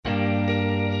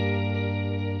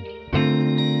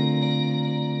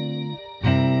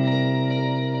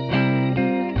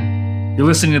You're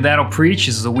listening to That'll Preach.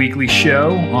 This is a weekly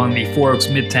show on the Four Oaks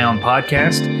Midtown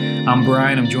podcast. I'm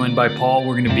Brian. I'm joined by Paul.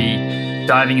 We're going to be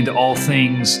diving into all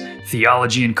things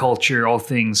theology and culture, all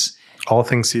things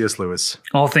C.S. Lewis.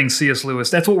 All things C.S.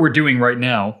 Lewis. That's what we're doing right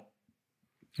now.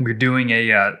 We're doing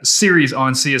a series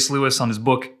on C.S. Lewis on his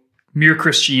book, Mere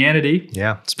Christianity.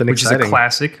 Yeah, it's been exciting. Which is a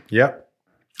classic. Yep.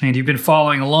 And you've been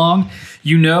following along.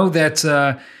 You know that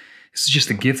this is just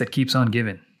a gift that keeps on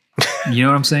giving. You know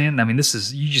what I'm saying? I mean, this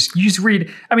is, you just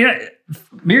read. I mean,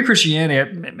 Mere Christianity,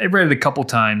 I've read it a couple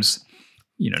times,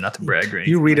 not to brag or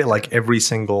anything. You read it like every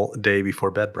single day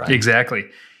before bed, Brian. Exactly.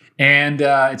 And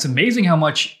it's amazing how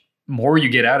much more you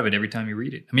get out of it every time you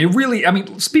read it. I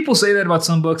mean, people say that about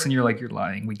some books and you're like, you're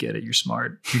lying. We get it. You're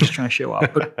smart. You're just trying to show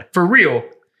off. But for real,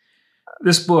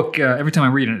 this book, every time I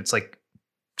read it, it's like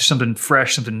something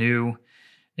fresh, something new.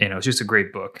 It's just a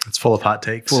great book. It's full of hot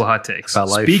takes. About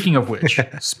life. Speaking of which,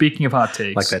 speaking of hot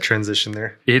takes. Like that transition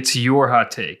there. It's your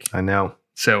hot take. I know.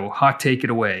 So hot take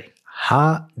it away.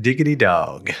 Hot diggity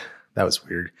dog. That was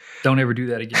weird. Don't ever do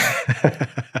that again.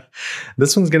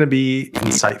 This one's going to be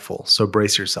insightful. So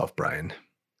brace yourself, Brian.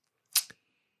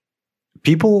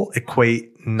 People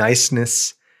equate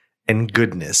niceness and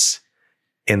goodness,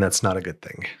 and that's not a good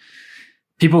thing.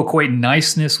 People equate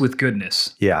niceness with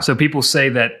goodness. Yeah. So people say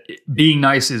that being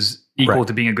nice is equal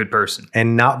to being a good person.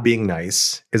 And not being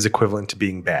nice is equivalent to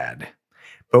being bad.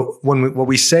 But what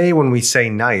we say when we say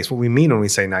nice, what we mean when we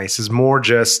say nice is more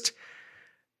just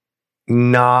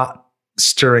not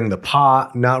stirring the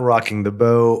pot, not rocking the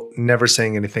boat, never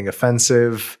saying anything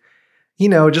offensive.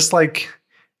 Just like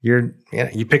you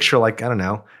picture like, I don't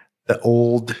know, the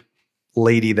old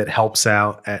lady that helps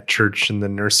out at church in the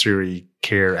nursery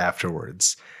care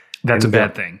afterwards. That's a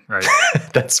bad thing, right?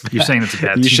 You're saying that's a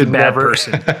bad thing. She's a bad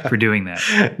person for doing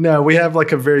that. No, we have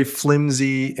like a very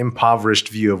flimsy, impoverished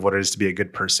view of what it is to be a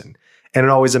good person. And it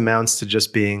always amounts to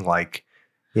just being like,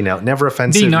 never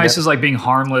offensive. Being nice is like being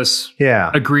harmless.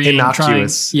 Yeah. Agreeing.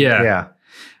 Innocuous. Yeah.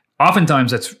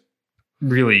 Oftentimes it's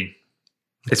really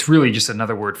just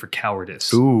another word for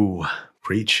cowardice. Ooh,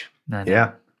 preach.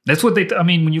 Yeah. That's what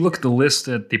when you look at the list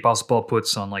that the Apostle Paul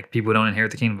puts on like people who don't inherit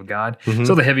the kingdom of God,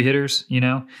 so the heavy hitters,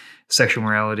 sexual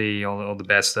morality, all the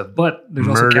bad stuff, but there's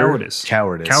also cowardice.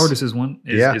 Cowardice is one,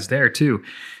 is there too.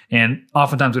 And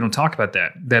oftentimes we don't talk about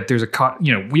that there's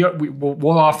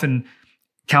we'll often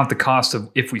count the cost of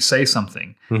if we say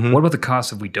something. What about the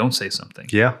cost if we don't say something?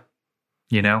 Yeah.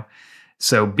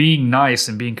 So being nice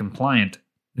and being compliant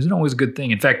isn't always a good thing.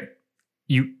 In fact,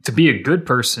 to be a good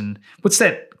person, what's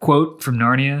that quote from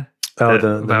Narnia? Oh,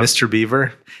 the Mr.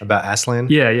 Beaver about Aslan?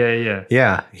 Yeah.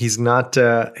 Yeah, he's not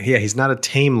a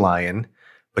tame lion,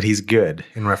 but he's good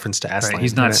in reference to Aslan. Right.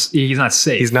 He's not safe.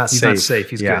 He's not safe.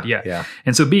 He's good. Yeah.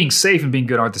 And so being safe and being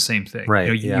good aren't the same thing.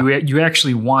 Right. You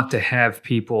actually want to have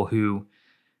people who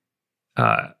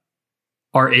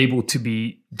are able to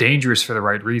be dangerous for the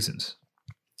right reasons.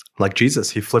 Like Jesus.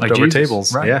 He flipped over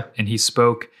tables. Right. Yeah. And he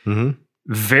spoke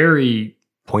very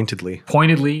pointedly,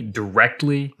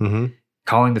 directly,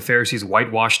 calling the Pharisees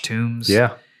whitewashed tombs.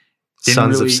 Yeah.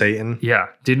 Sons of Satan. Yeah.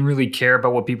 Didn't really care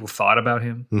about what people thought about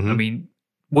him.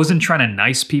 Wasn't trying to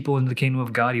nice people into the kingdom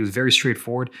of God. He was very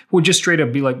straightforward. Would just straight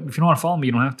up be like, if you don't want to follow me,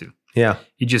 you don't have to. Yeah.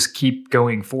 You just keep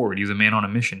going forward. He was a man on a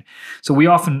mission. So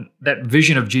that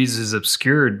vision of Jesus is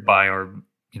obscured by our,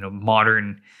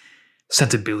 modern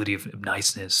sensibility of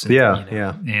niceness.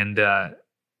 And, And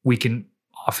we can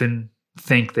often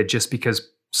think that just because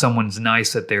someone's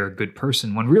nice that they're a good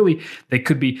person, when really they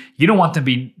could be. You don't want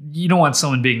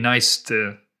someone being nice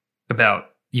about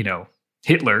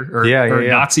Hitler or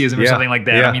Nazism or something like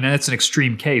that. Yeah. I mean, that's an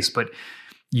extreme case, but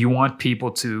you want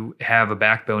people to have a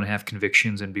backbone, have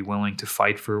convictions, and be willing to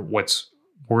fight for what's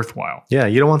worthwhile. Yeah,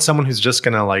 you don't want someone who's just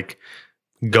going to like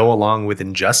go along with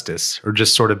injustice or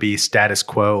just sort of be status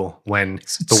quo when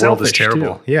the world is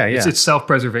terrible. Too. Yeah. It's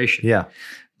self-preservation. Yeah.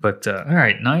 But all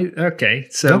right, nice. Okay,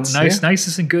 so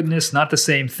niceness and goodness, not the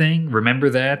same thing. Remember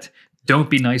that. Don't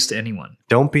be nice to anyone.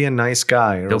 Don't be a nice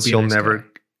guy, or else you'll never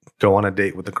go on a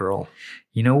date with a girl.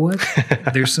 You know what?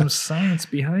 There's some science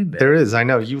behind that. There is. I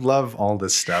know. You love all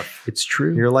this stuff. It's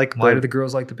true. You're like, why do the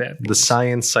girls like the bad boys? The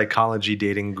science psychology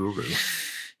dating guru.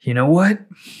 You know what?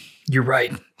 You're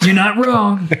right. You're not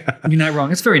wrong. You're not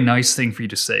wrong. It's a very nice thing for you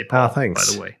to say, Paul, thanks.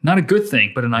 By the way. Not a good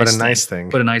thing, but a nice thing.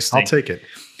 But a nice thing. I'll take it.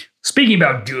 Speaking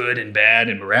about good and bad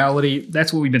and morality,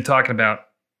 that's what we've been talking about,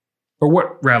 or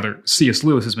what rather C.S.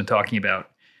 Lewis has been talking about.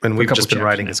 And we've just been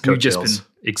writing his coattails.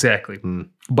 Exactly.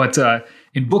 But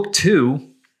in book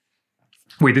 2,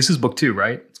 wait, this is book 2,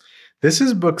 right? This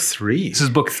is book 3. This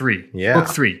is book 3. Yeah. Book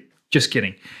 3. Just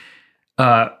kidding.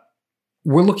 We're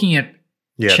looking at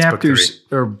chapters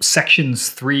or sections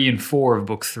 3 and 4 of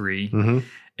book 3. Mm-hmm.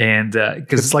 And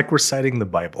because it's like reciting the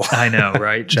Bible. I know,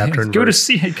 right? Chapter and Go verse.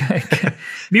 to see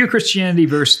Mere Christianity,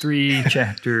 verse 3,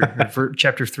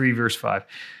 chapter 3, verse 5.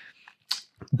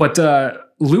 But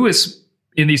Lewis,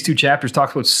 in these 2 chapters,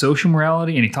 talks about social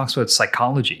morality and he talks about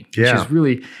psychology, which is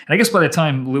really, and I guess by the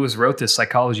time Lewis wrote this,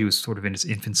 psychology was sort of in its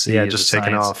infancy. Yeah, just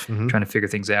taking off. Mm-hmm. Trying to figure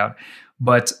things out.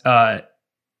 But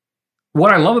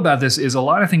what I love about this is a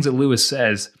lot of things that Lewis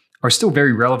says are still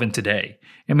very relevant today.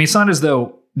 I mean, it's not as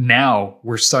though now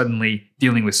we're suddenly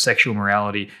dealing with sexual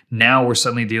morality. Now we're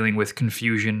suddenly dealing with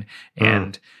confusion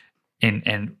and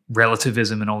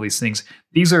relativism and all these things.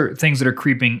 These are things that are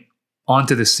creeping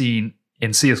onto the scene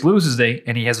in C.S. Lewis's day,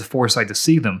 and he has the foresight to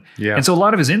see them. Yeah. And so a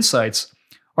lot of his insights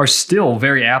are still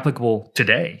very applicable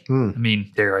today. I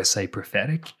mean, dare I say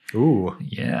prophetic? Ooh.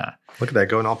 Yeah. Look at that,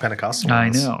 going all Pentecostal. I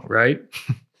know, right?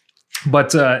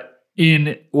 But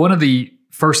in one of the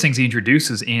first things he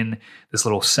introduces in this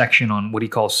little section on what he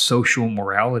calls social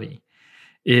morality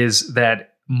is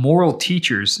that moral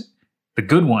teachers, the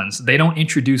good ones, they don't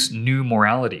introduce new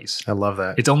moralities. I love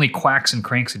that. It's only quacks and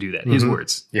cranks who do that. His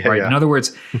words, Yeah, right? yeah. In other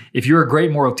words, if you're a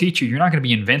great moral teacher, you're not going to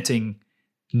be inventing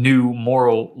new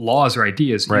moral laws or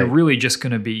ideas. Right. You're really just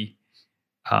going to be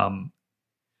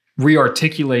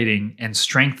re-articulating and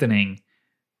strengthening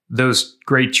those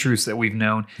great truths that we've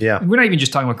known. Yeah. We're not even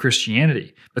just talking about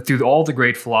Christianity, but through all the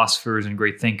great philosophers and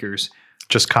great thinkers.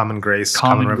 Just common grace,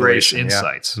 Common grace revelation.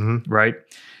 insights, Yeah. Mm-hmm. right?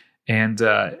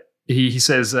 And he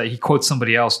says, he quotes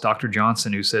somebody else, Dr.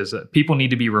 Johnson, who says, people need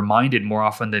to be reminded more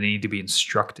often than they need to be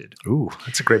instructed. Ooh,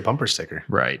 that's a great bumper sticker.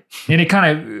 Right. And it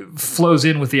kind of flows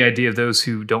in with the idea of those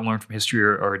who don't learn from history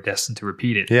are destined to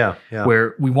repeat it. Yeah, yeah.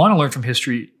 Where we want to learn from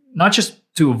history, not just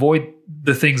to avoid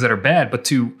the things that are bad, but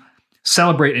to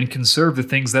celebrate and conserve the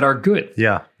things that are good.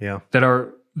 Yeah, yeah. That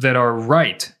are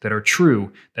right, that are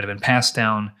true, that have been passed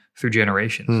down through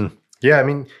generations. Yeah, I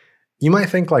mean, you might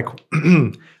think like,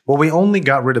 well, we only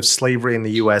got rid of slavery in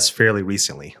the U.S. fairly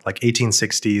recently, like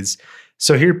 1860s.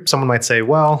 So here someone might say,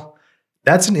 well,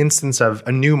 that's an instance of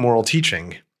a new moral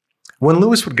teaching. When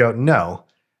Lewis would go, no,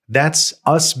 that's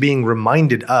us being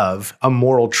reminded of a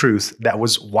moral truth that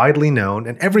was widely known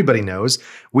and everybody knows.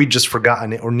 We'd just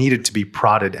forgotten it or needed to be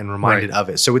prodded and reminded of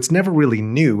it. So it's never really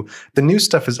new. The new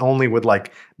stuff is only with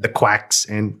like the quacks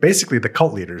and basically the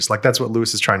cult leaders. Like that's what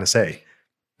Lewis is trying to say.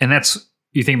 And that's,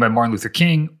 you think about Martin Luther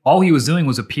King, all he was doing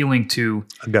was appealing to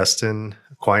Augustine,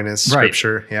 Aquinas,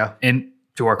 Scripture, yeah. And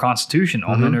to our Constitution,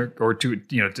 all men are, or to,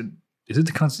 is it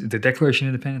the Declaration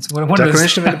of Independence?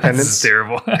 Declaration of Independence. This is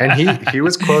terrible. And he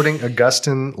was quoting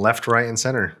Augustine left, right, and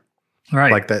center.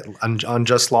 Right. Like that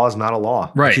unjust law is not a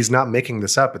law. Right. He's not making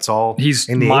this up. It's all He's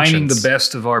in the mining ancients. the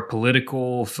best of our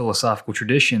political, philosophical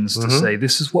traditions to say,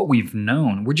 this is what we've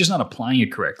known. We're just not applying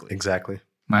it correctly. Exactly.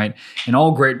 Right. And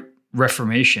all great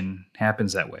Reformation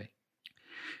happens that way.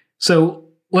 So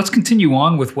let's continue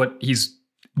on with what he's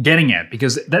getting at,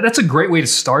 because that's a great way to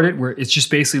start it, where it's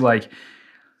just basically like,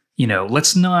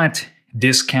 let's not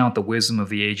discount the wisdom of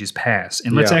the ages past.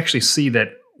 And let's actually see that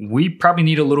we probably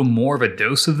need a little more of a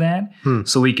dose of that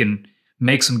so we can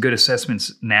make some good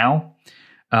assessments now.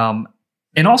 And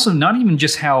also not even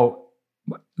just how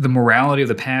the morality of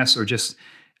the past or just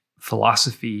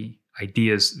philosophy,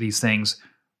 ideas, these things,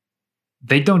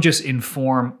 they don't just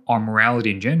inform our morality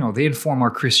in general, they inform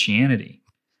our Christianity.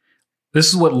 This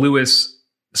is what Lewis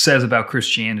says about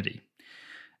Christianity.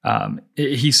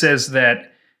 He says that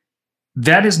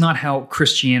is not how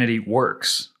Christianity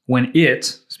works. When it,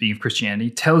 speaking of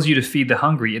Christianity, tells you to feed the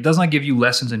hungry, it does not give you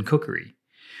lessons in cookery.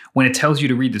 When it tells you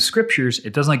to read the scriptures,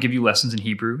 it does not give you lessons in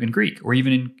Hebrew and Greek, or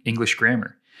even in English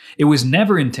grammar. It was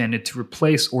never intended to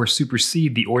replace or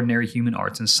supersede the ordinary human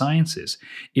arts and sciences.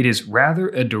 It is rather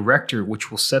a director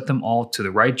which will set them all to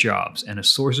the right jobs and a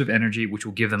source of energy which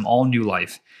will give them all new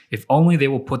life, if only they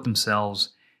will put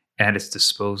themselves at its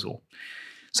disposal.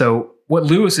 So what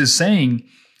Lewis is saying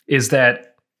is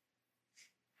that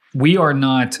we are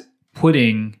not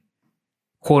putting,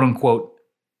 quote unquote,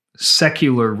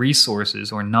 secular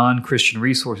resources or non-Christian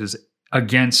resources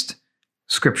against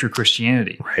Scripture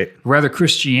Christianity. Right. Rather,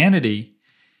 Christianity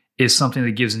is something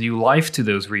that gives new life to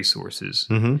those resources.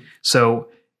 Mm-hmm. So,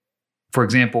 for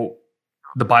example,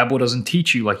 the Bible doesn't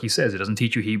teach you, like he says, it doesn't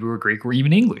teach you Hebrew or Greek or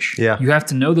even English. Yeah. You have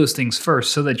to know those things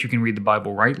first so that you can read the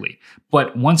Bible rightly.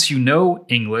 But once you know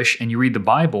English and you read the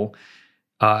Bible,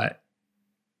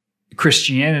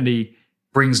 Christianity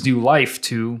brings new life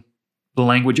to the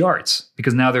language arts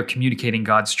because now they're communicating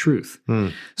God's truth.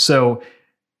 So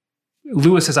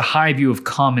Lewis has a high view of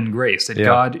common grace, that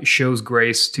God shows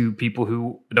grace to people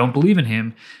who don't believe in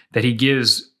him, that he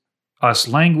gives us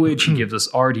language, he gives us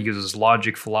art, he gives us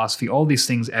logic, philosophy, all these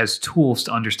things as tools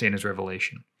to understand his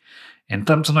revelation. And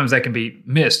sometimes that can be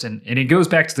missed. And it goes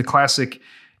back to the classic,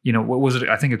 what was it?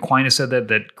 I think Aquinas said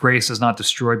that grace does not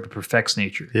destroy but perfects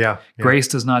nature. Yeah. Grace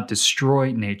does not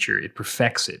destroy nature, it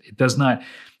perfects it. It does not,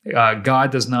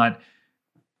 God does not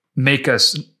make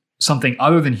us something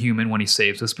other than human when he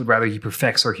saves us, but rather he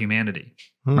perfects our humanity,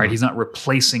 right? He's not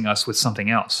replacing us with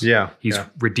something else. Yeah. He's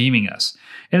redeeming us.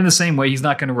 And in the same way, he's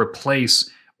not going to replace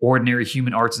ordinary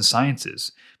human arts and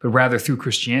sciences, but rather through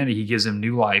Christianity, he gives them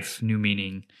new life, new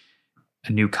meaning,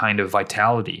 a new kind of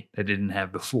vitality that it didn't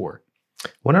have before.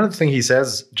 One other thing he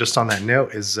says, just on that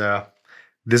note, is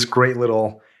this great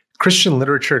little Christian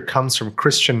literature comes from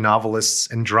Christian novelists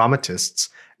and dramatists,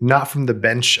 not from the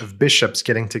bench of bishops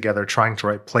getting together trying to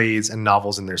write plays and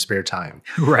novels in their spare time.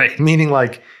 Right. Meaning,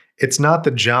 like, it's not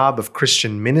the job of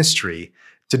Christian ministry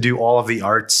to do all of the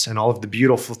arts and all of the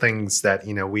beautiful things that,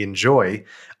 we enjoy.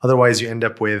 Otherwise, you end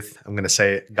up with, I'm going to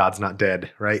say it, God's not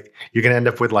dead, right? You're going to end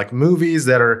up with like movies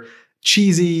that are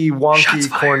cheesy, wonky,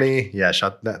 corny. Yeah,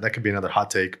 that could be another hot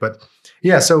take. But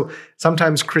yeah, so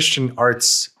sometimes Christian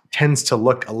arts tends to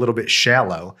look a little bit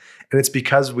shallow, and it's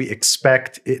because we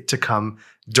expect it to come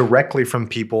directly from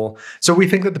people. So we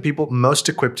think that the people most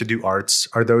equipped to do arts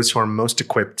are those who are most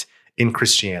equipped in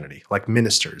Christianity, like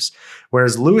ministers.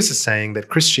 Whereas Lewis is saying that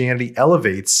Christianity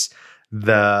elevates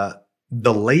the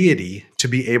laity to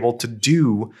be able to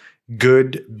do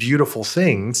good, beautiful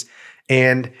things.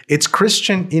 And it's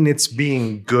Christian in its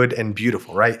being good and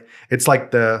beautiful, right? It's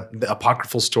like the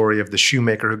apocryphal story of the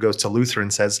shoemaker who goes to Luther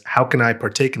and says, how can I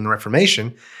partake in the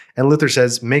Reformation? And Luther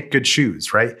says, make good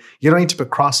shoes, right? You don't need to put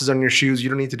crosses on your shoes. You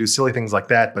don't need to do silly things like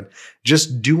that. But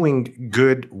just doing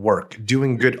good work,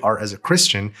 doing good art as a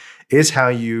Christian is how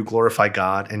you glorify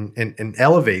God and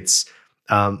elevates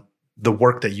the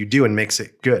work that you do and makes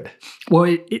it good.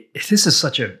 Well, this is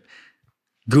such a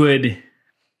good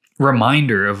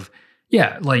reminder of,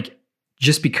 like,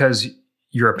 just because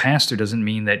you're a pastor doesn't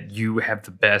mean that you have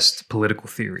the best political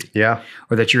theory. Yeah.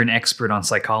 Or that you're an expert on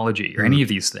psychology or any of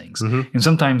these things. And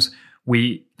sometimes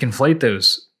we conflate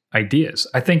those ideas.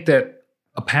 I think that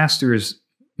a pastor is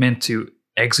meant to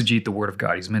exegete the word of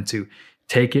God. He's meant to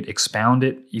take it, expound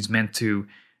it. He's meant to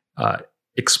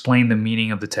explain the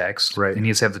meaning of the text. Right. And he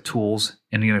has to have the tools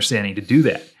and the understanding to do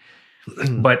that.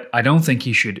 But I don't think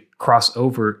he should cross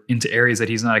over into areas that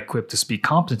he's not equipped to speak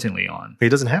competently on. He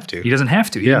doesn't have to. He doesn't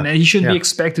have to. He shouldn't be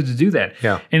expected to do that.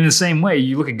 Yeah. And in the same way,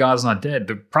 you look at God's Not Dead.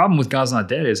 The problem with God's Not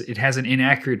Dead is it has an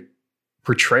inaccurate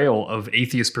portrayal of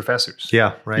atheist professors.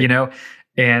 Yeah, right.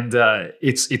 And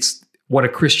it's what a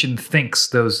Christian thinks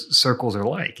those circles are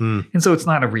like. And so it's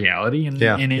not a reality,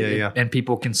 and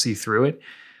people can see through it.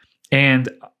 And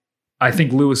I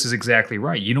think Lewis is exactly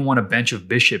right. You don't want a bench of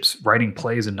bishops writing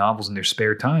plays and novels in their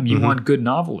spare time. You want good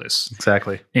novelists.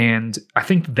 Exactly. And I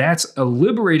think that's a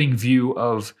liberating view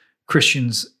of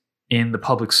Christians in the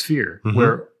public sphere,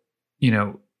 where,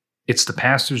 it's the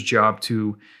pastor's job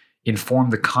to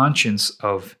inform the conscience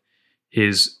of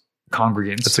his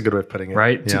congregants. That's a good way of putting it.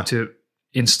 Right? Yeah. To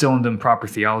instill in them proper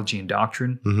theology and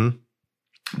doctrine.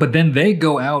 But then they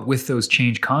go out with those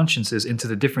changed consciences into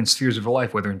the different spheres of their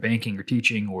life, whether in banking or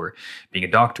teaching or being a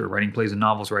doctor, writing plays and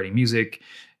novels, writing music,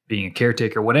 being a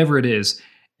caretaker, whatever it is.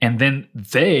 And then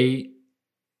they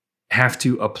have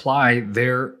to apply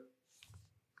their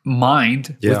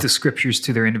mind with the scriptures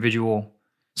to their individual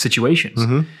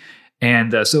situations.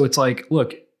 And so it's like,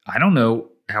 look, I don't know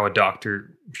how a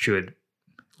doctor should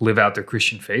live out their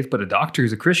Christian faith, but a doctor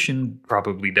who's a Christian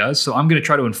probably does. So I'm going to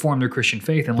try to inform their Christian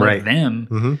faith and let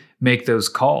them make those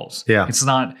calls. Yeah. It's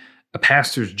not a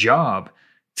pastor's job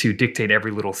to dictate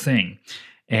every little thing.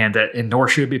 And nor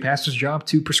should it be a pastor's job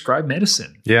to prescribe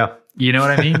medicine. Yeah. You know what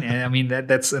I mean? And I mean,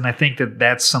 and I think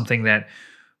that's something that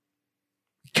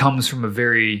comes from a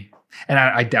very, and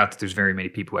I doubt that there's very many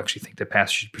people who actually think that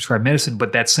pastors should prescribe medicine,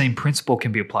 but that same principle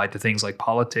can be applied to things like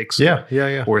politics.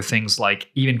 Or things like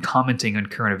even commenting on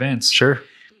current events. Sure.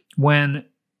 When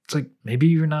it's like, maybe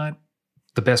you're not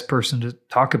the best person to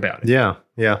talk about it. Yeah.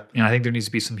 And I think there needs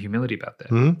to be some humility about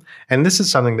that. And this is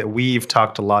something that we've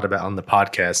talked a lot about on the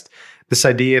podcast. This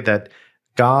idea that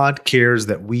God cares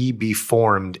that we be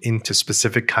formed into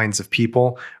specific kinds of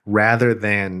people rather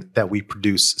than that we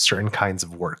produce certain kinds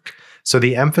of work. So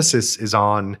the emphasis is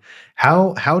on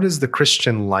how does the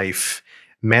Christian life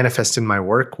manifest in my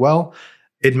work? Well,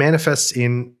 it manifests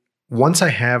in once I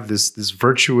have this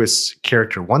virtuous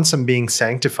character, once I'm being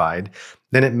sanctified,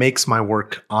 then it makes my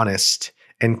work honest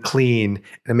and clean,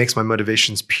 and it makes my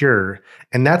motivations pure.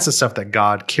 And that's the stuff that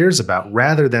God cares about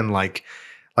rather than like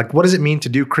Like, what does it mean to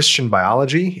do Christian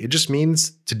biology? It just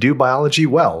means to do biology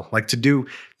well, like to do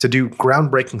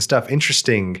groundbreaking stuff,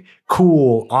 interesting,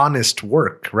 cool, honest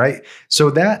work, right? So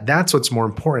that's what's more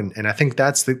important. And I think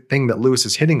that's the thing that Lewis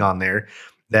is hitting on there,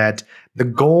 that the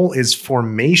goal is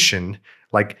formation,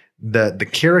 like the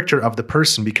character of the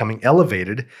person becoming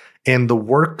elevated and the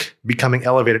work becoming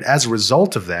elevated as a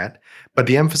result of that. But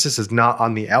the emphasis is not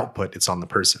on the output, it's on the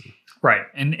person. Right.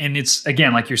 And it's,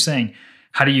 again, like you're saying,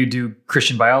 how do you do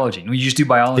Christian biology? You just do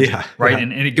biology, right? Yeah.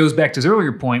 And it goes back to his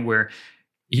earlier point where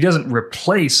he doesn't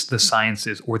replace the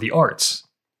sciences or the arts,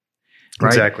 right?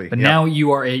 Exactly. But now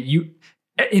you are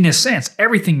in a sense,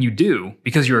 everything you do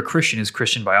because you're a Christian is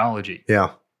Christian biology.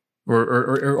 Yeah.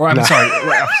 Or I'm sorry.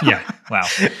 Yeah. Wow.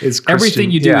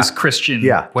 Everything you do is Christian,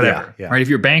 whatever. Yeah. Right. If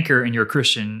you're a banker and you're a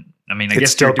Christian, I mean, I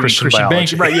guess still you're doing Christian biology.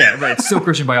 banking. Right. Yeah. Right. It's still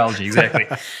Christian biology. Exactly.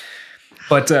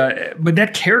 But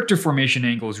that character formation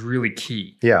angle is really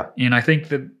key. Yeah. And I think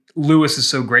that Lewis is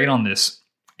so great on this.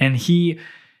 And he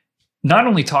not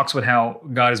only talks about how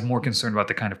God is more concerned about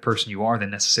the kind of person you are than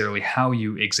necessarily how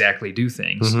you exactly do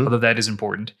things, although that is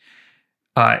important.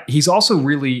 He's also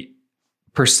really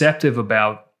perceptive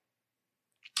about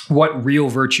what real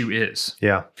virtue is.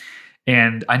 Yeah.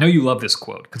 And I know you love this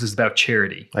quote because it's about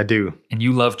charity. I do. And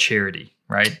you love charity,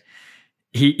 right?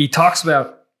 He talks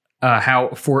about how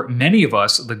for many of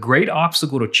us, the great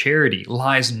obstacle to charity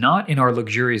lies not in our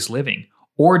luxurious living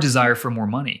or desire for more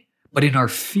money, but in our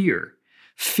fear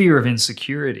of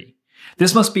insecurity.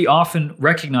 This must be often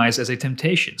recognized as a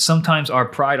temptation. Sometimes our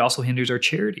pride also hinders our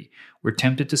charity. We're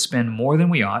tempted to spend more than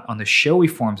we ought on the showy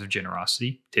forms of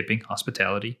generosity, tipping,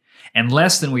 hospitality, and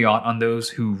less than we ought on those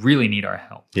who really need our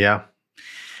help. Yeah.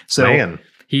 So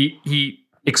he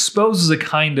exposes a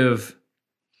kind of,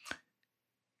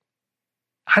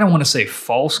 I don't want to say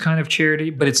false kind of charity,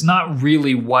 but it's not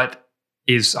really what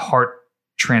is heart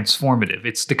transformative.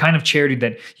 It's the kind of charity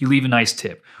that you leave a nice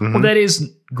tip. Well, that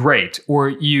is great. Or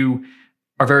you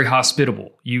are very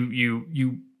hospitable.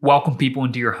 You welcome people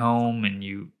into your home and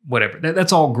you whatever.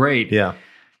 That's all great. Yeah.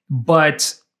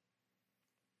 But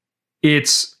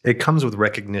it comes with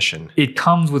recognition. It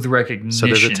comes with recognition. So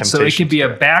there's a temptation. So it can be a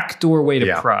backdoor way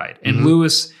to pride. And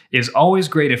Lewis is always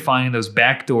great at finding those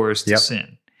back doors to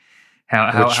sin.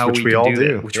 Which we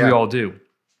all do.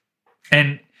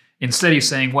 And instead he's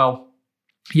saying, well,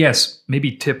 yes,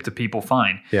 maybe tip to people,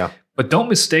 fine. Yeah. But don't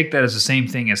mistake that as the same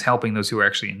thing as helping those who are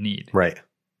actually in need. Right.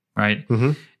 Right?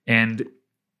 And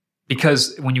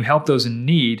because when you help those in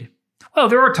need, well,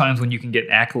 there are times when you can get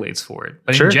accolades for it.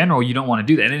 But in general, you don't want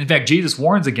to do that. And in fact, Jesus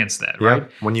warns against that, right?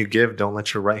 When you give, don't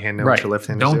let your right hand know what your left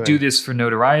hand is doing. Don't do this for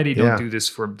notoriety. Don't do this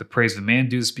for the praise of man.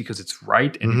 Do this because it's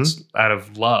right and it's out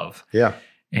of love. Yeah.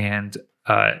 And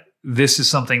this is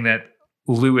something that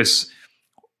Lewis,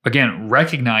 again,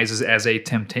 recognizes as a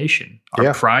temptation.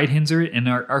 Our pride hinders it, and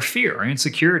our fear, our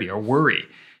insecurity, our worry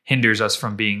hinders us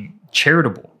from being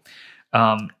charitable.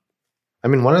 I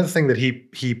mean, one of the things that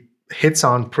he hits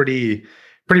on pretty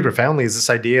profoundly is this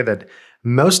idea that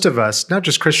most of us, not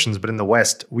just Christians, but in the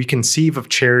West, we conceive of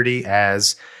charity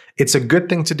as it's a good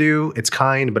thing to do, it's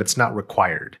kind, but it's not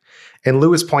required. And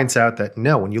Lewis points out that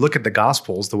no, when you look at the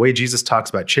Gospels, the way Jesus talks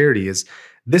about charity is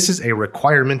this is a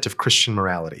requirement of Christian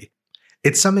morality.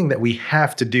 It's something that we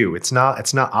have to do. It's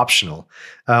not optional.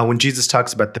 When Jesus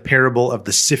talks about the parable of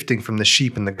the sifting from the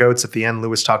sheep and the goats at the end,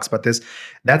 Lewis talks about this.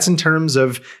 That's in terms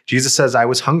of Jesus says, I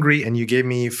was hungry and you gave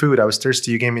me food. I was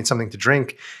thirsty. You gave me something to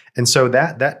drink. And so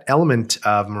that element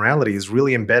of morality is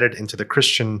really embedded into the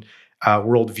Christian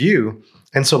worldview.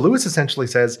 And so Lewis essentially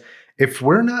says, if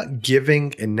we're not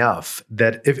giving enough,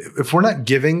 that if we're not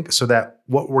giving so that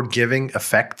what we're giving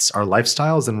affects our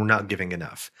lifestyles, then we're not giving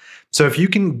enough. So if you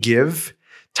can give,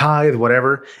 tithe,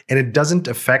 whatever, and it doesn't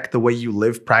affect the way you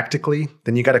live practically,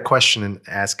 then you got to question and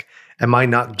ask, am I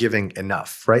not giving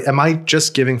enough, right? Am I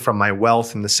just giving from my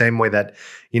wealth in the same way that,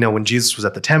 when Jesus was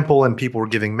at the temple and people were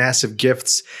giving massive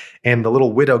gifts and the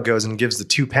little widow goes and gives the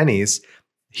 2 pennies,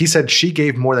 he said she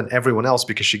gave more than everyone else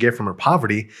because she gave from her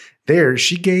poverty. There,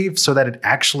 she gave so that it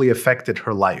actually affected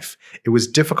her life. It was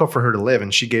difficult for her to live,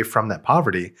 and she gave from that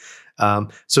poverty.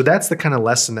 So that's the kind of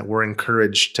lesson that we're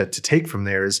encouraged to take from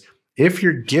there is if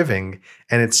you're giving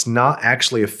and it's not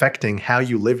actually affecting how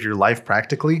you live your life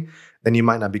practically, then you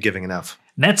might not be giving enough.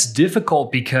 And that's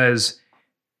difficult because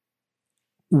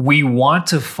we want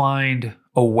to find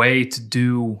a way to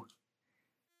do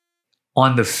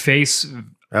on the face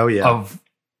of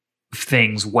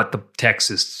things what the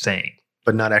text is saying.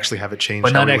 but not actually have it change.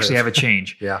 But not actually have it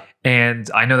change. Yeah. And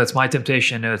I know that's my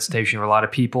temptation. I know it's a temptation for a lot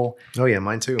of people. Oh yeah,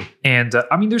 mine too. And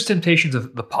I mean, there's temptations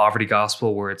of the poverty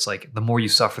gospel where it's like the more you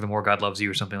suffer, the more God loves you,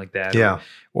 or something like that. Yeah.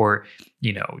 Or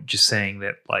you know, just saying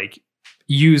that, like,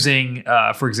 using,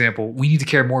 for example, we need to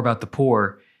care more about the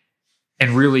poor,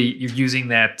 and really you're using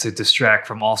that to distract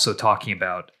from also talking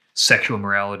about sexual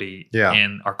immorality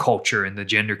and our culture and the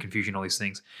gender confusion, all these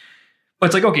things. But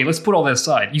it's like, okay, let's put all that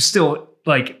aside. You still,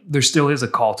 like, there still is a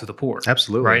call to the poor.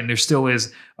 Absolutely. Right. And there still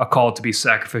is a call to be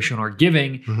sacrificial or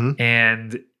giving.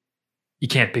 And you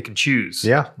can't pick and choose.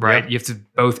 Yeah. Right. Yeah. You have to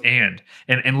both and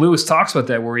Lewis talks about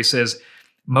that, where he says,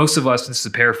 most of us, this is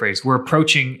a paraphrase, we're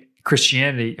approaching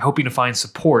Christianity hoping to find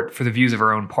support for the views of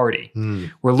our own party.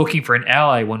 We're looking for an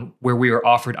ally where we are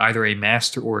offered either a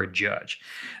master or a judge.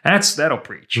 That'll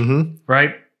preach.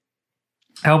 Right.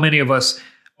 How many of us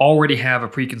already have a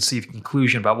preconceived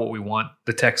conclusion about what we want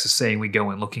the text to say, and we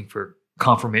go in looking for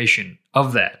confirmation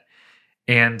of that?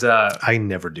 And I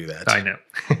never do that. I know.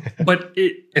 But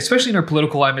especially in our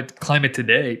political climate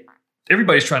today,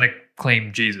 everybody's trying to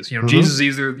claim Jesus. You know, Jesus is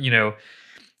either, you know,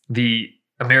 the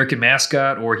American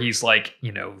mascot, or he's like,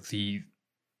 you know, the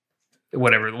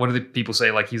whatever. What do the people say?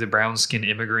 Like, he's a brown-skinned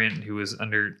immigrant who was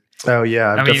under. Oh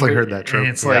yeah, I've definitely heard that. True. And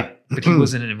it's like, but he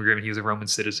wasn't an immigrant; he was a Roman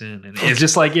citizen, and it's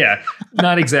just like, yeah,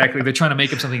 not exactly. They're trying to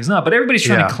make up something he's not, but everybody's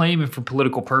trying to claim him for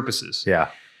political purposes. Yeah,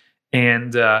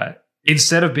 and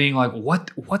instead of being like,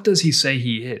 what does he say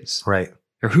he is? Right.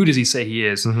 Or who does he say he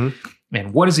is? And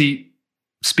what does he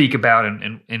speak about?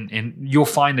 And you'll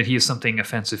find that he is something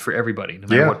offensive for everybody, no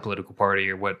matter what political party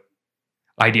or what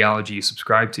ideology you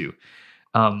subscribe to.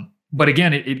 But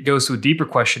again, it goes to a deeper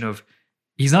question of,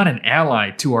 he's not an ally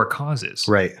to our causes.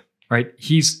 Right. Right.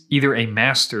 He's either a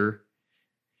master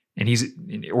and he's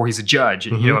a judge.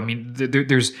 And, you know, I mean,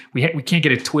 we can't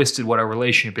get it twisted what our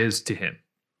relationship is to him.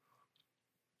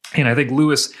 And I think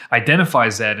Lewis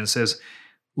identifies that and says,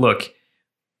 look,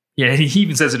 yeah, he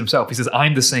even says it himself. He says,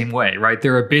 I'm the same way, right?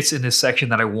 There are bits in this section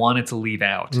that I wanted to leave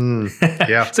out.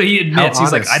 Yeah. So he admits,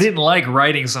 he's like, I didn't like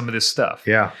writing some of this stuff.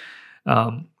 Yeah.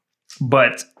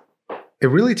 But it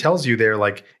really tells you there,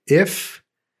 like, if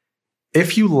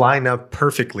you line up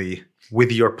perfectly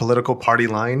with your political party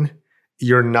line,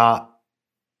 you're not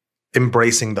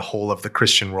embracing the whole of the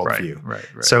Christian worldview. Right.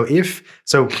 So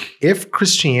if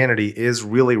Christianity is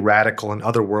really radical and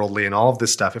otherworldly and all of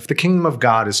this stuff, if the kingdom of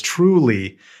God is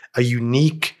truly a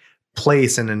unique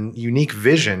place and a unique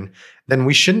vision, then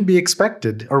we shouldn't be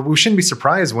expected, or we shouldn't be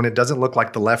surprised when it doesn't look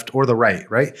like the left or the right,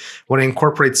 right? When it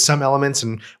incorporates some elements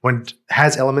and when it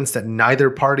has elements that neither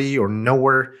party or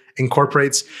nowhere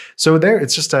incorporates. So there,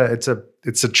 it's just it's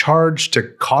a charge to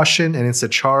caution, and it's a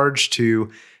charge to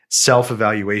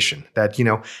self-evaluation that, you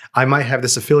know, I might have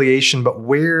this affiliation, but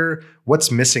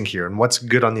what's missing here and what's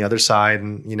good on the other side?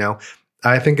 And, you know,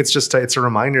 I think it's just it's a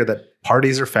reminder that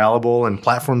parties are fallible and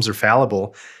platforms are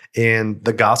fallible, and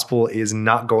the gospel is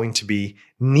not going to be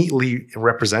neatly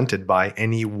represented by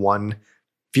any one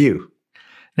view.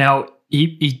 Now,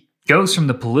 he goes from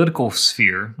the political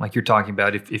sphere, like you're talking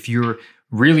about. If you're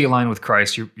really aligned with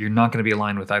Christ, you're not going to be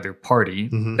aligned with either party.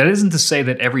 That isn't to say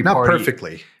that every not party... Not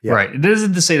perfectly. Yeah. Right. It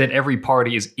isn't to say that every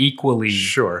party is equally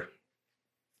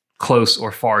close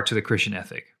or far to the Christian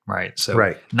ethic, right? So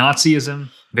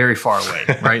Nazism, very far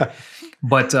away, right?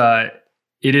 But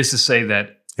it is to say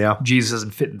that Jesus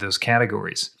doesn't fit in those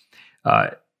categories.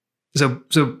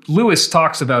 So Lewis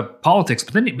talks about politics,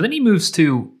 but then he moves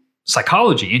to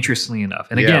psychology, interestingly enough.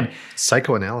 And again,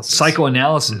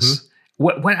 psychoanalysis.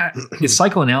 What is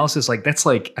psychoanalysis like? That's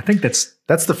like, I think that's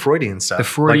the Freudian stuff. The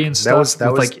Freudian stuff.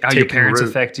 That was like how your parents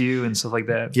affect you and stuff like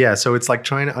that. Yeah, so it's like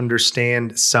trying to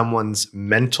understand someone's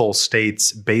mental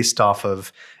states based off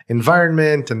of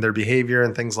environment and their behavior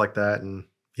and things like that, and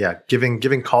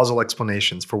giving causal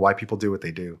explanations for why people do what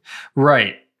they do.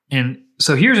 Right. And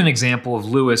so here's an example of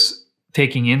Lewis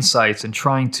taking insights and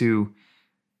trying to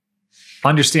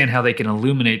understand how they can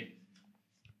illuminate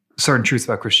certain truths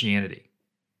about Christianity.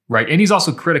 Right. And he's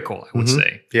also critical, I would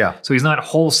say. Yeah. So he's not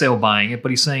wholesale buying it, but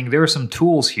he's saying there are some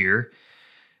tools here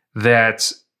that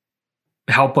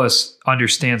help us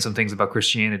understand some things about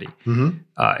Christianity.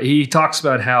 He talks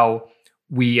about how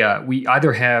we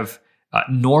either have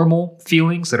normal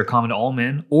feelings that are common to all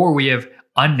men, or we have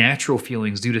unnatural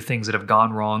feelings due to things that have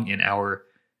gone wrong in our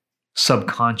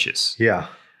subconscious. Yeah.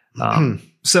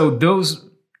 So those,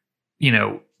 you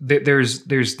know, there's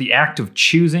the act of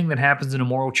choosing that happens in a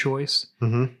moral choice.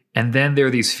 And then there are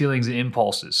these feelings and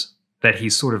impulses that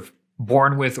he's sort of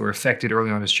born with or affected early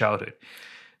on in his childhood.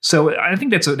 So I think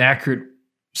that's an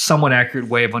somewhat accurate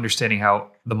way of understanding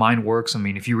how the mind works. I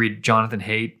mean, if you read Jonathan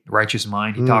Haidt, Righteous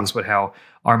Mind, he talks about how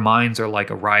our minds are like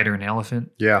a rider and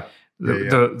elephant. Yeah.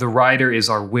 The rider is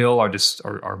our will,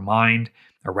 our mind,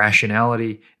 our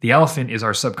rationality. The elephant is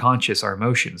our subconscious, our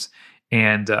emotions.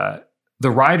 And the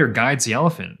rider guides the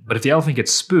elephant, but if the elephant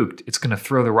gets spooked, it's going to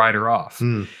throw the rider off.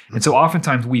 Mm-hmm. And so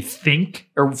oftentimes we think,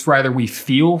 or rather we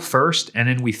feel first, and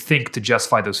then we think to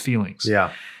justify those feelings.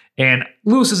 Yeah. And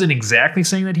Lewis isn't exactly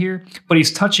saying that here, but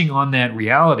he's touching on that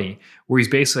reality where he's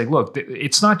basically like, look,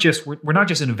 it's not just, we're not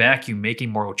just in a vacuum making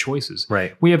moral choices.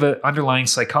 Right. We have an underlying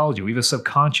psychology. We have a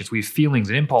subconscious. We have feelings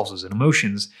and impulses and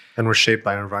emotions. And we're shaped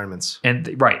by our environments. And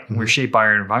mm-hmm. We're shaped by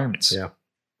our environments. Yeah.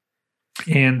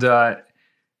 And,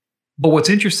 but what's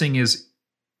interesting is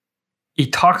he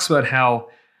talks about how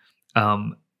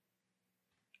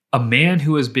a man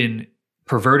who has been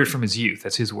perverted from his youth,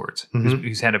 that's his words, mm-hmm.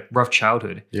 who's had a rough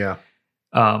childhood, yeah,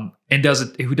 and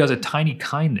who does a tiny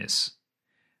kindness,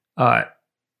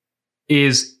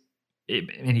 is,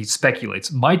 and he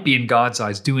speculates, might be in God's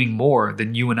eyes doing more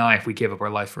than you and I if we gave up our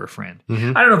life for a friend.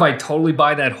 Mm-hmm. I don't know if I totally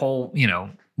buy that whole,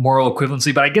 moral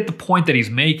equivalency, but I get the point that he's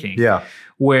making. Yeah.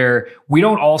 Where we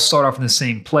don't all start off in the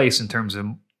same place in terms of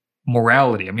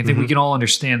morality. I mean, I think mm-hmm. we can all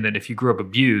understand that if you grew up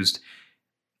abused,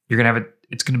 you're going to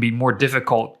it's going to be more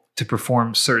difficult to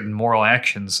perform certain moral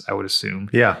actions, I would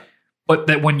assume. Yeah. But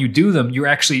that when you do them, you're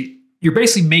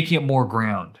basically making up more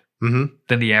ground mm-hmm.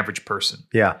 than the average person.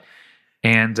 Yeah.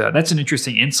 And that's an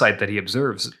interesting insight that he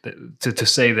observes to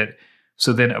say that.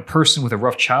 So then a person with a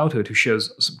rough childhood who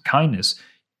shows some kindness,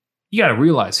 you got to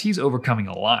realize he's overcoming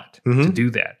a lot mm-hmm. to do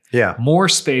that. Yeah. More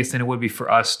space than it would be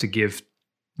for us to give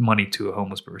money to a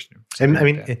homeless person. And I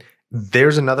mean,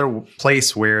 there's another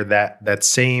place where that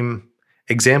same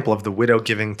example of the widow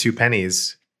giving 2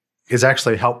 pennies is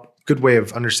actually a good way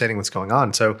of understanding what's going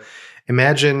on. So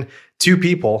imagine 2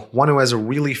 people, one who has a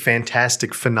really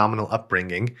fantastic, phenomenal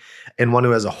upbringing and one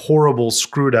who has a horrible,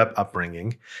 screwed up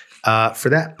upbringing. For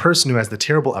that person who has the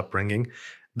terrible upbringing,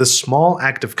 the small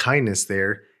act of kindness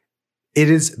there,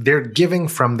 they're giving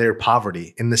from their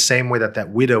poverty in the same way that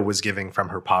widow was giving from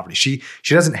her poverty. She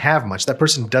doesn't have much. That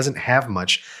person doesn't have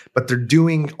much, but they're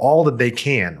doing all that they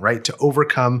can, right, to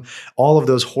overcome all of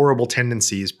those horrible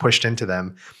tendencies pushed into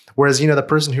them. Whereas, the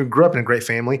person who grew up in a great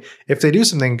family, if they do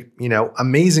something,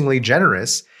 amazingly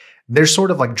generous, they're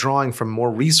sort of like drawing from more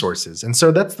resources. And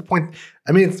so that's the point.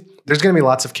 I mean, there's going to be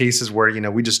lots of cases where,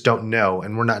 we just don't know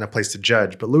and we're not in a place to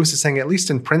judge. But Lewis is saying, at least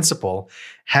in principle,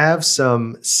 have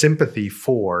some sympathy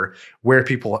for where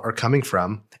people are coming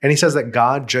from. And he says that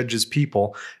God judges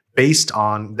people based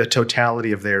on the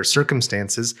totality of their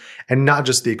circumstances and not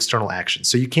just the external actions.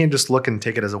 So you can't just look and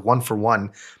take it as a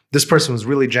 1-for-1. This person was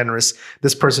really generous.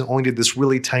 This person only did this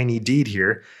really tiny deed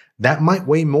here. That might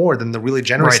weigh more than the really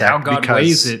generous act. How God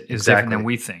weighs it is different than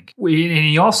we think. And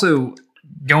he also,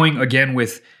 going again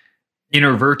with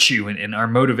inner virtue and our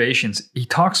motivations, he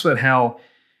talks about how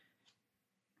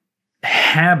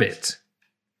habit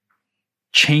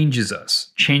changes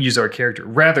us, changes our character.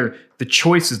 Rather,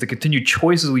 the continued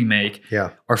choices we make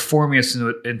are forming us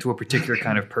into a particular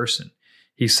kind of person.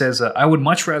 He says, I would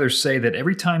much rather say that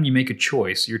every time you make a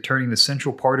choice, you're turning the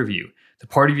central part of you, the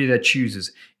part of you that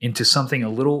chooses, into something a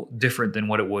little different than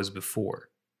what it was before,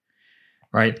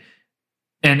 right?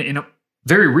 And in a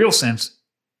very real sense,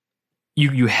 we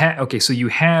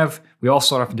all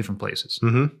start off in different places,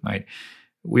 mm-hmm. right?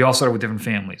 We all start with different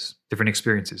families, different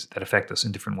experiences that affect us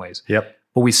in different ways. Yep.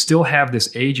 But we still have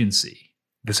this agency,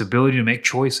 this ability to make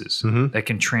choices mm-hmm. that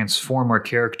can transform our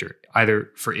character,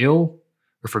 either for ill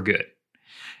or for good.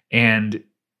 And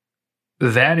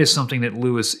that is something that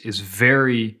Lewis is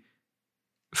very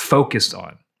focused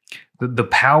on. The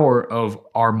power of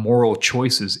our moral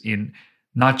choices in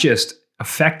not just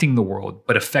affecting the world,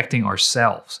 but affecting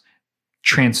ourselves,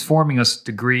 transforming us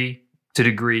degree to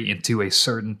degree into a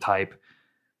certain type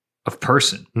of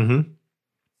person. Mm-hmm.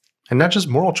 And not just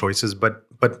moral choices, but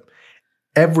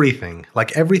everything.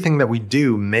 Like everything that we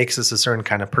do makes us a certain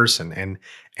kind of person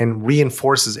and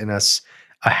reinforces in us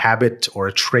a habit or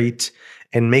a trait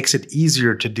and makes it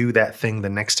easier to do that thing the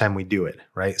next time we do it,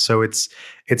 right? So it's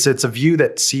a view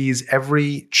that sees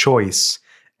every choice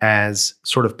as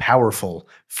sort of powerful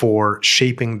for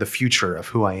shaping the future of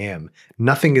who I am.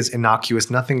 Nothing is innocuous.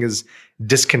 Nothing is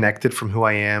disconnected from who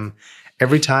I am.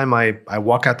 Every time I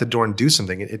walk out the door and do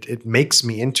something, it makes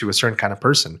me into a certain kind of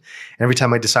person. And every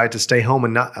time I decide to stay home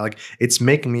and not, it's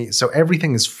making me, so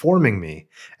everything is forming me.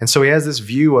 And so he has this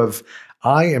view of,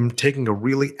 I am taking a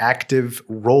really active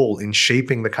role in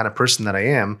shaping the kind of person that I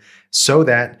am, so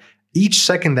that each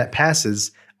second that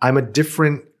passes, I'm a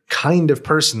different kind of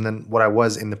person than what I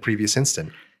was in the previous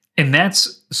instant. And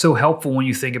that's so helpful when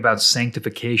you think about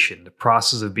sanctification, the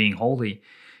process of being holy,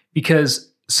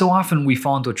 because so often we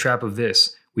fall into a trap of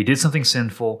this. We did something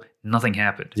sinful, nothing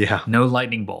happened. Yeah. No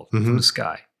lightning bolt from the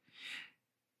sky.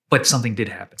 But something did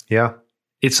happen. Yeah.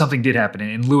 Something did happen.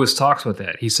 And Lewis talks about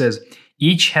that. He says,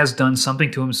 each has done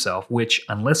something to himself, which,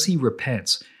 unless he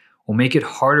repents, will make it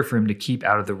harder for him to keep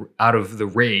out of the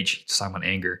rage, he's talking about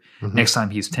anger, next time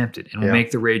he's tempted, and will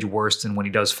make the rage worse than when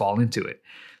he does fall into it.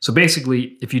 So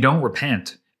basically, if you don't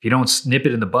repent, if you don't snip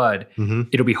it in the bud,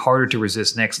 it'll be harder to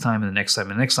resist next time and the next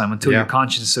time and the next time until your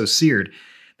conscience is so seared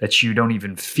that you don't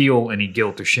even feel any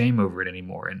guilt or shame over it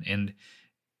anymore. And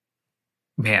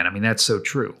man, I mean, that's so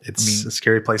true. It's a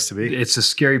scary place to be. It's a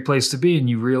scary place to be. And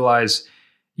you realize,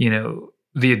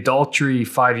 the adultery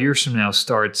 5 years from now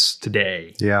starts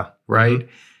today. Yeah. Right?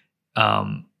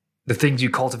 The things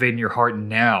you cultivate in your heart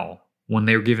now, when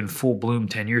they're given full bloom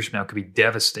 10 years from now, could be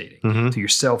devastating to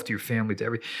yourself, to your family, to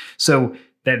everything. So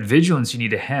that vigilance you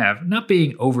need to have, not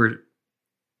being over,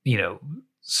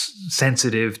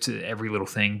 sensitive to every little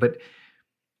thing, but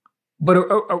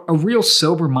a real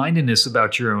sober-mindedness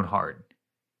about your own heart.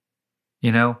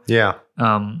 Yeah.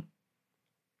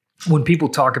 When people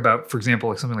talk about, for example,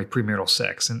 like something like premarital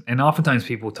sex, and oftentimes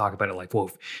people talk about it like, well,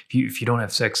 if you don't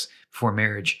have sex before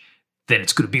marriage, then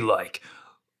it's going to be like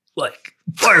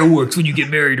fireworks when you get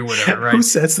married or whatever, right? Who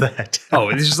says that?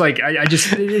 It's just like it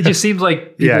just seems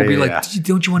like people will be like,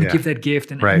 don't you want to give that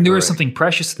gift? And there is something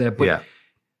precious to that, but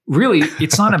really,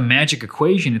 it's not a magic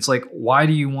equation. It's like, why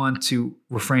do you want to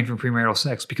refrain from premarital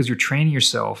sex? Because you're training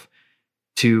yourself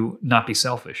to not be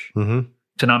selfish, to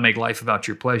not make life about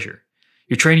your pleasure.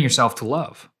 You're training yourself to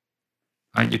love.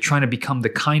 Right? You're trying to become the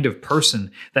kind of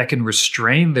person that can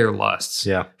restrain their lusts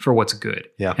for what's good.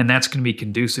 Yeah. And that's going to be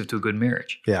conducive to a good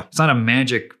marriage. Yeah. It's not a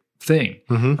magic thing,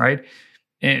 right?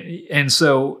 And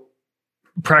so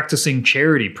practicing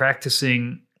charity,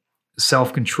 practicing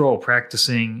self-control,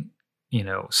 practicing,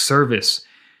 service,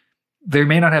 they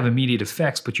may not have immediate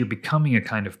effects, but you're becoming a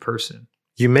kind of person.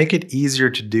 You make it easier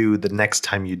to do the next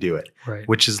time you do it, right?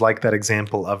 Which is like that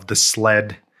example of the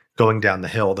sled going down the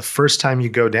hill. The first time you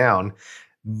go down,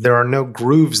 there are no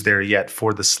grooves there yet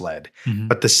for the sled.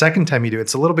 But the second time you do it,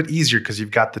 it's a little bit easier because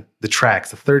you've got the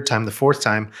tracks. The third time, the fourth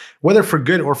time, whether for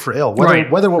good or for ill,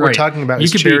 whether what we're talking about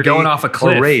is charity, be going off a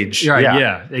cliff or rage. Right,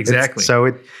 yeah, exactly. So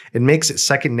it makes it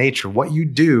second nature. What you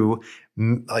do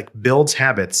like builds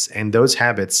habits, and those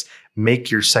habits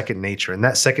make your second nature. And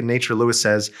that second nature, Lewis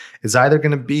says, is either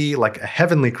going to be like a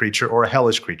heavenly creature or a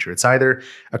hellish creature. It's either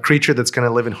a creature that's going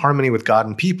to live in harmony with God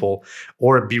and people,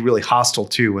 or be really hostile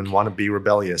to and want to be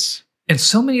rebellious. And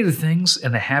so many of the things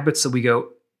and the habits that we go,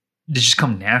 they just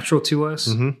come natural to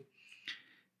us.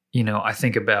 I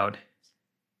think about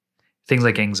things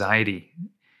like anxiety.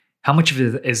 How much of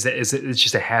it is it's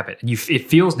just a habit? And it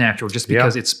feels natural just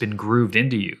because it's been grooved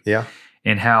into you. Yeah.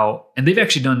 And they've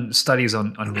actually done studies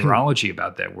on neurology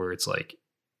about that, where it's like,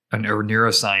 or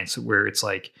neuroscience, where it's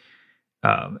like,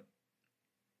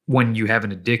 when you have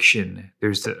an addiction,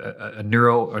 there's a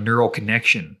neural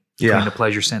connection between the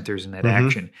pleasure centers and that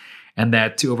action. And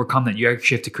that to overcome that, you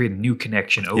actually have to create a new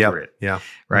connection over it. Yeah.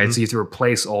 Right. So you have to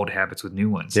replace old habits with new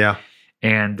ones. Yeah.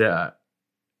 And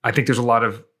I think there's a lot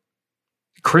of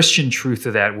Christian truth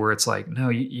to that, where it's like, no,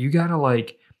 you got to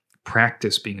like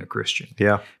practice being a Christian.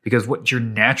 Yeah. Because what you're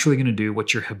naturally going to do,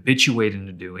 what you're habituated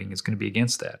into doing, is going to be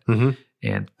against that.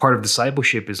 And part of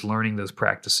discipleship is learning those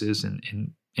practices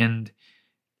and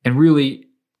really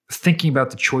thinking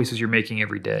about the choices you're making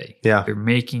every day. Yeah. They're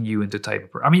making you into type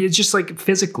of person. I mean, it's just like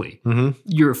physically,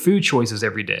 your food choices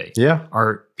every day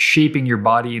are shaping your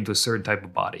body into a certain type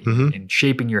of body and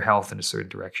shaping your health in a certain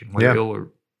direction, whether ill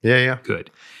or good.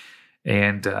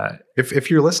 And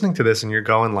if you're listening to this and you're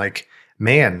going like,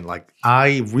 man, like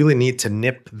I really need to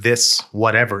nip this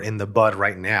whatever in the bud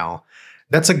right now,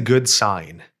 that's a good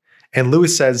sign. And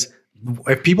Lewis says,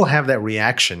 if people have that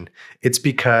reaction, it's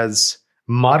because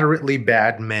moderately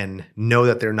bad men know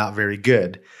that they're not very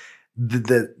good.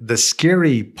 The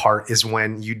scary part is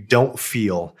when you don't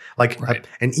feel like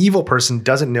an evil person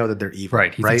doesn't know that they're evil.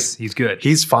 Right. He's good.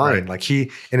 He's fine. Like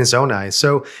he in his own eyes.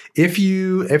 So if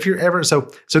you're ever, so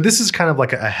this is kind of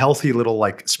like a healthy little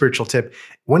like spiritual tip.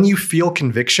 When you feel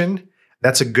conviction,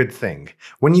 that's a good thing.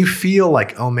 When you feel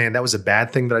like, oh man, that was a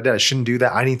bad thing that I did, I shouldn't do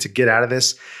that, I need to get out of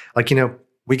this. Like,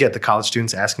 we get the college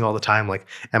students asking all the time, like,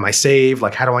 am I saved?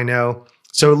 Like, how do I know?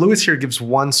 So Lewis here gives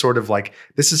one sort of like,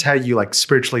 this is how you like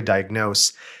spiritually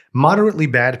diagnose. Moderately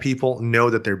bad people know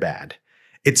that they're bad.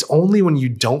 It's only when you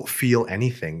don't feel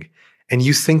anything and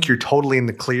you think you're totally in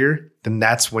the clear, then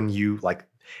that's when you like,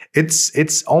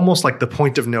 it's almost like the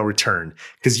point of no return,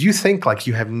 because you think like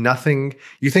you have nothing,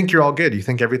 you think you're all good. You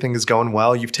think everything is going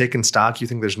well. You've taken stock. You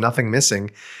think there's nothing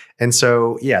missing. And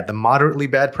so, yeah, the moderately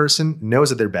bad person knows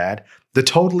that they're bad. The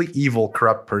totally evil,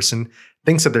 corrupt person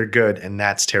thinks that they're good. And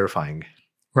that's terrifying.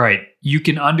 Right. You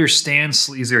can understand,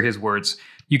 these are his words,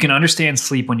 you can understand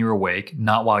sleep when you're awake,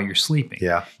 not while you're sleeping.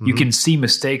 Yeah. Mm-hmm. You can see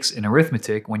mistakes in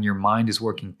arithmetic when your mind is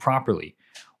working properly.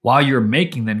 While you're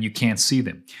making them, you can't see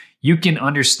them. You can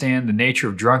understand the nature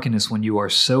of drunkenness when you are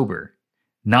sober,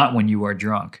 not when you are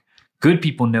drunk. Good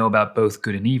people know about both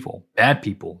good and evil. Bad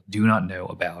people do not know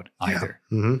about either.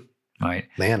 Yeah. Mm-hmm. Right?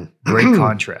 Man. Great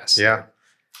contrast. Yeah.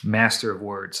 Master of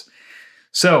words.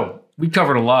 So we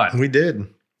covered a lot. We did.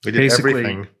 We did basically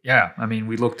everything. Yeah. I mean,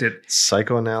 we looked at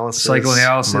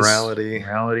psychoanalysis, morality,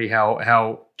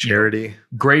 how charity.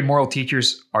 Great moral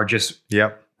teachers are just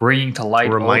bringing to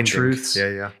light old truths.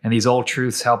 Yeah. And these old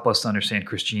truths help us to understand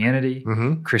Christianity.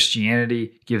 Mm-hmm.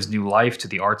 Christianity gives new life to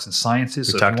the arts and sciences.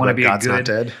 So if you want to be God's not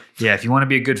dead. Yeah, if you want to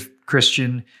be a good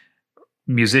Christian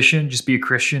musician, just be a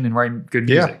Christian and write good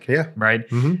music. Yeah. Right?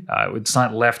 Mm-hmm. It's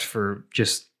not left for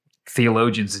just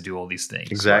theologians to do all these things.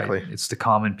 Exactly. Right? It's the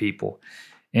common people.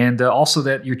 And also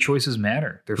that your choices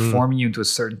matter. They're forming you into a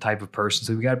certain type of person.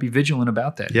 So we got to be vigilant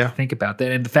about that. Yeah. Think about that.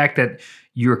 And the fact that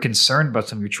you're concerned about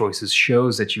some of your choices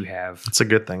shows that you have it's a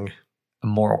good thing. A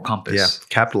moral compass. Yeah.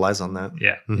 Capitalize on that.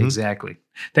 Yeah, exactly.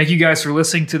 Thank you guys for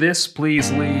listening to this. Please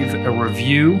leave a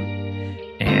review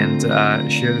and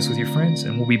share this with your friends.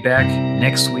 And we'll be back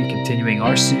next week continuing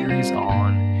our series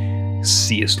on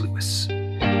C.S. Lewis.